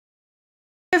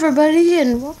Everybody,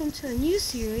 and welcome to a new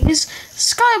series,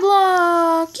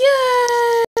 Skyblock!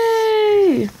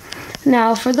 Yay!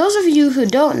 Now, for those of you who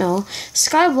don't know,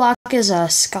 Skyblock is a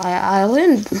Sky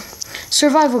Island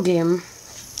survival game.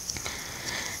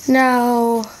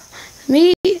 Now,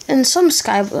 in some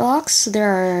Skyblocks,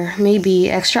 there are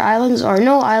maybe extra islands or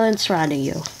no islands surrounding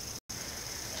you.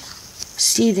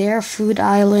 See there, Food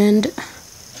Island,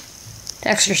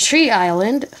 Extra Tree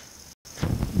Island,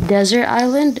 Desert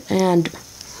Island, and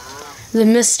the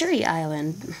Mystery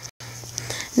Island.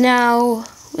 Now,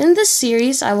 in this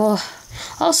series, I will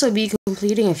also be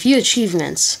completing a few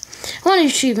achievements. One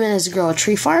achievement is grow a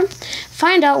tree farm,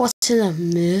 find out what's in the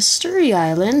Mystery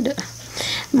Island,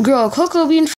 grow a cocoa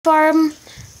bean farm,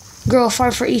 grow a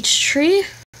farm for each tree,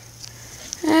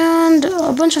 and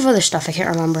a bunch of other stuff I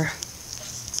can't remember.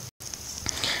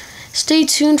 Stay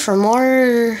tuned for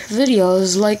more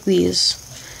videos like these.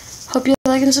 Hope you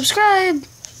like and subscribe.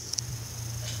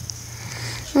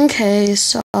 Okay,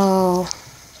 so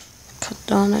cut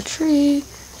down a tree.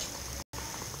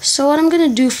 So what I'm gonna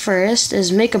do first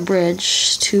is make a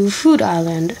bridge to Food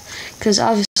Island, because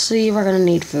obviously we're gonna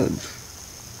need food.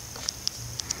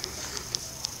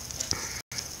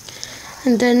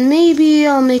 And then maybe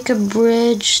I'll make a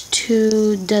bridge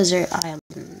to Desert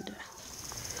Island.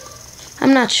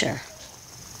 I'm not sure.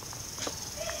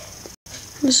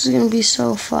 This is gonna be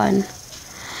so fun.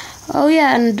 Oh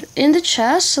yeah, and in the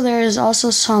chest there is also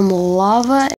some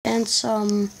lava and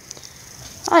some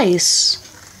ice.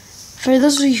 For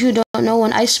those of you who don't know,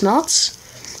 when ice melts,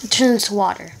 it turns into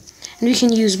water. And we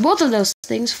can use both of those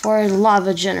things for a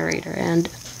lava generator and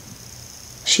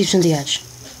sheep in the edge.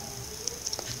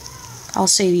 I'll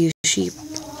save you, sheep.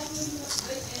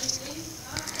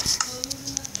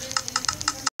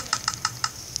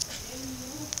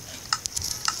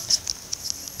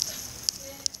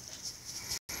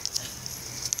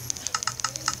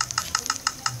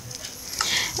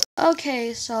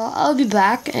 Okay, so I'll be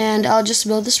back and I'll just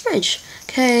build this bridge.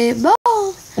 Okay, bye!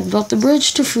 I built the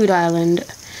bridge to Food Island.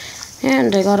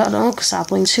 And I got an oak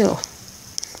sapling too.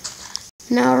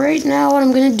 Now, right now, what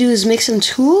I'm gonna do is make some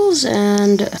tools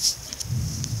and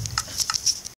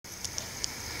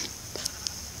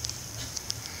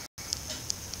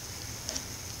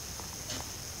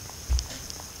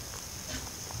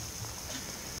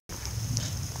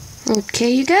okay,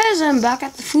 you guys, I'm back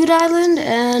at the Food Island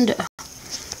and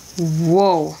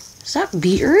whoa, is that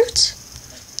beetroot?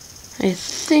 I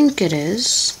think it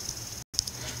is.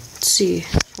 Let's see.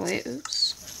 Wait,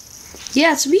 oops.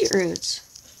 Yeah, it's beetroot.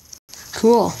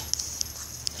 Cool.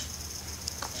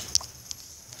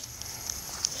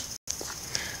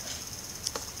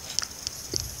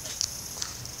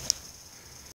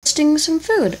 Testing some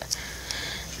food.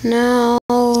 Now,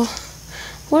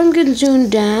 what I'm gonna do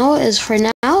now is for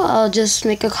now, I'll just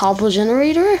make a cobble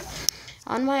generator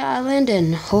on my island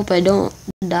and hope I don't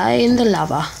die in the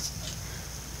lava.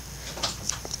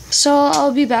 So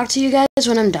I'll be back to you guys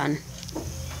when I'm done.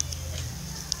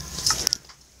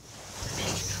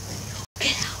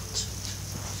 Get out.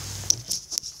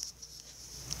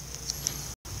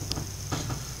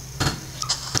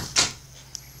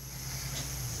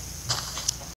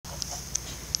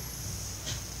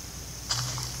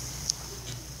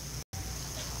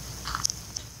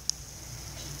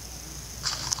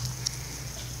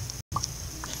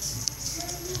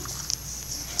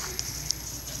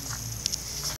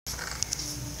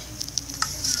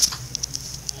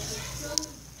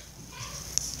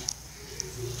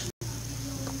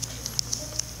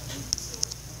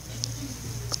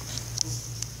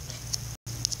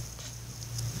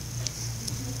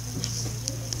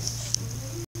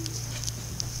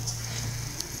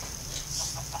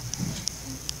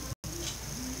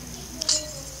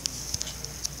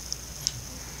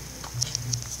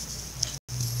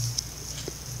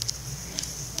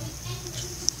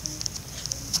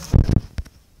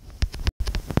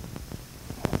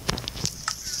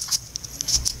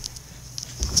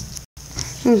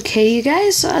 Okay, you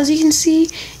guys, so as you can see,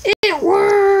 it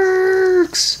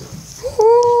works!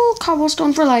 Ooh,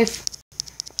 cobblestone for life.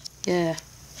 Yeah.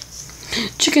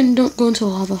 Chicken, don't go into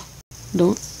the lava.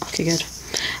 Don't? Okay, good.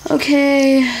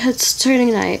 Okay, it's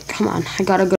turning night. Come on, I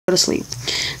gotta go to sleep.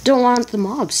 Don't want the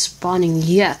mobs spawning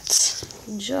yet.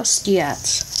 Just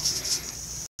yet.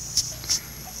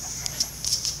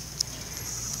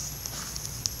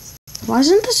 Why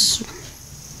isn't this...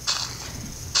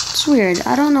 It's weird.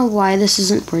 I don't know why this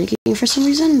isn't breaking for some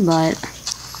reason, but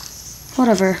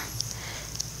whatever.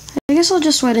 I guess I'll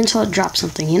just wait until it drops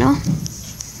something, you know?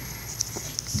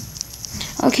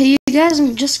 Okay, you guys,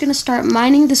 I'm just gonna start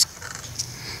mining this.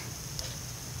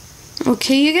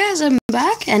 Okay, you guys, I'm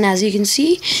back, and as you can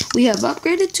see, we have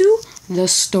upgraded to the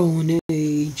Stone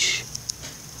Age.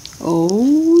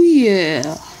 Oh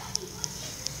yeah.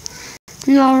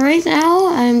 Now, right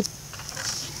now,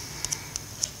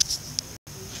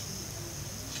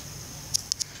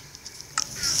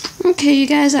 Okay, you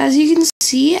guys, as you can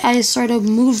see, I sort of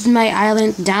moved my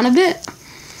island down a bit.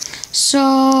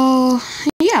 So,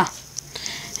 yeah.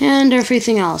 And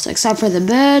everything else, except for the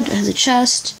bed, the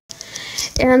chest,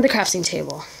 and the crafting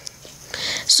table.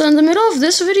 So in the middle of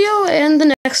this video and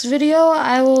the next video,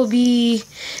 I will be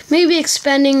maybe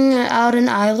expanding out an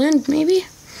island,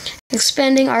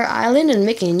 expanding our island and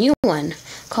making a new one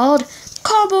called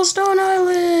Cobblestone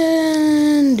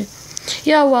Island.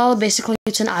 Yeah, well, basically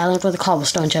it's an island with a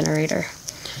cobblestone generator.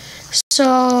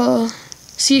 So,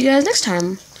 see you guys next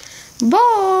time.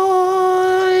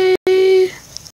 Bye!